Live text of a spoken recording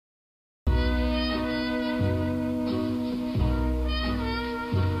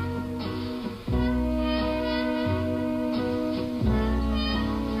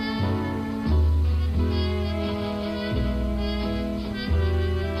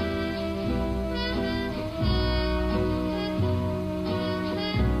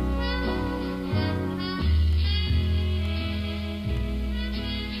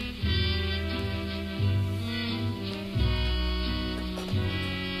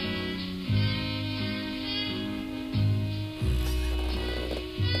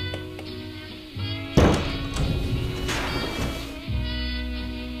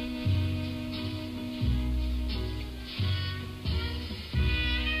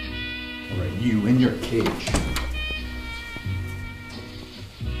All right, you in your cage.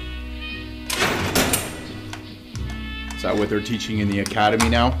 Is that what they're teaching in the academy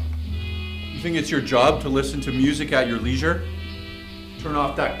now? You think it's your job to listen to music at your leisure? Turn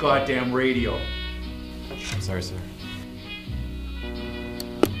off that goddamn radio. I'm sorry, sir.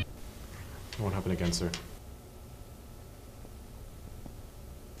 It won't happen again, sir.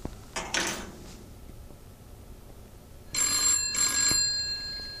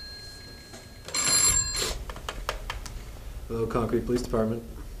 Hello, Concrete Police Department.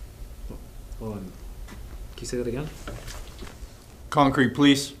 Hold on. Can you say that again? Concrete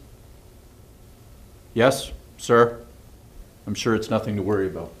Police. Yes, sir. I'm sure it's nothing to worry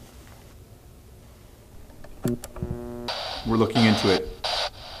about. We're looking into it.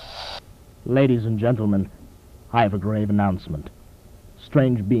 Ladies and gentlemen, I have a grave announcement.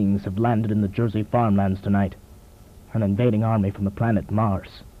 Strange beings have landed in the Jersey farmlands tonight. An invading army from the planet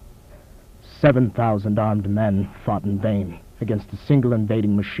Mars. 7,000 armed men fought in vain against a single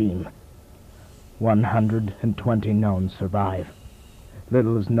invading machine. 120 known survive.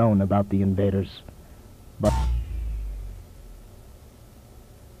 Little is known about the invaders, but...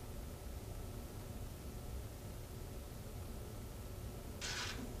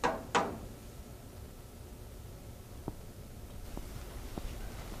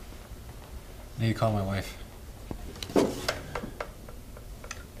 I need to call my wife.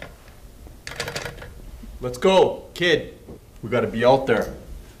 Let's go, kid. We gotta be out there.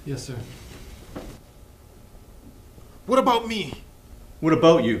 Yes, sir. What about me? What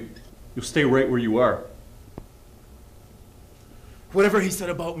about you? You'll stay right where you are. Whatever he said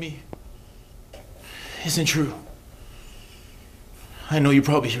about me isn't true. I know you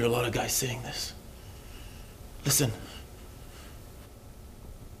probably hear a lot of guys saying this. Listen.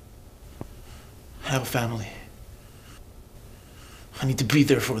 I have a family. I need to be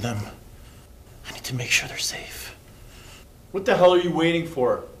there for them. I need to make sure they're safe. What the hell are you waiting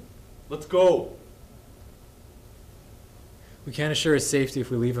for? Let's go. We can't assure his safety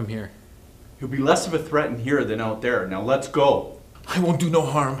if we leave him here. He'll be less of a threat in here than out there. Now let's go. I won't do no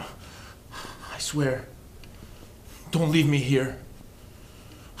harm. I swear. Don't leave me here.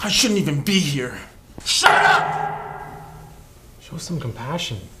 I shouldn't even be here. Shut up! Show some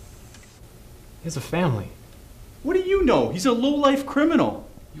compassion. He has a family. What do you know? He's a low-life criminal.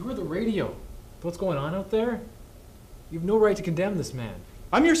 You heard the radio. What's going on out there? You have no right to condemn this man.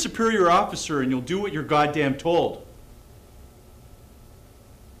 I'm your superior officer and you'll do what you're goddamn told.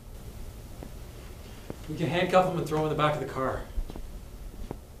 We can handcuff him and throw him in the back of the car.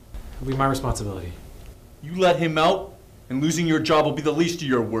 It'll be my responsibility. You let him out and losing your job will be the least of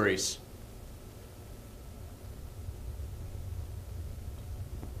your worries.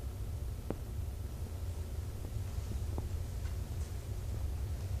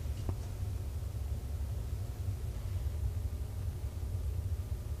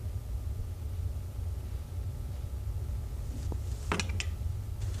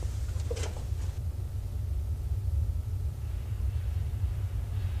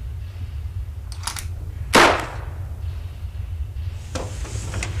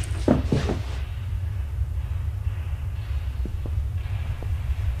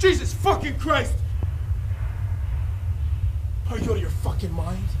 Jesus fucking Christ! Are you out of your fucking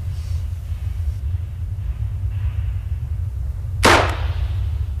mind?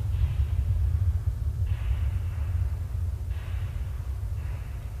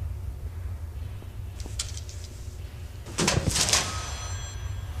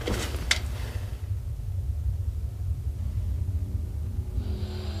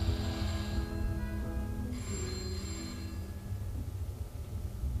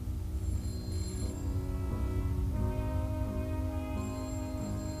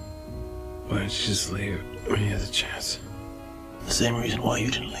 Why didn't you just leave when you had the chance? The same reason why you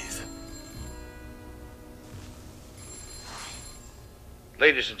didn't leave.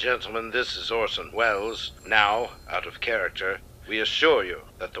 Ladies and gentlemen, this is Orson Welles. Now, out of character, we assure you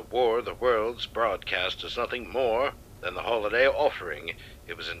that the War of the Worlds broadcast is nothing more than the holiday offering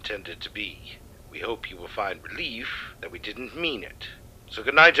it was intended to be. We hope you will find relief that we didn't mean it. So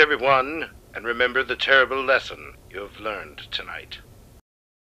good night, everyone, and remember the terrible lesson you have learned tonight.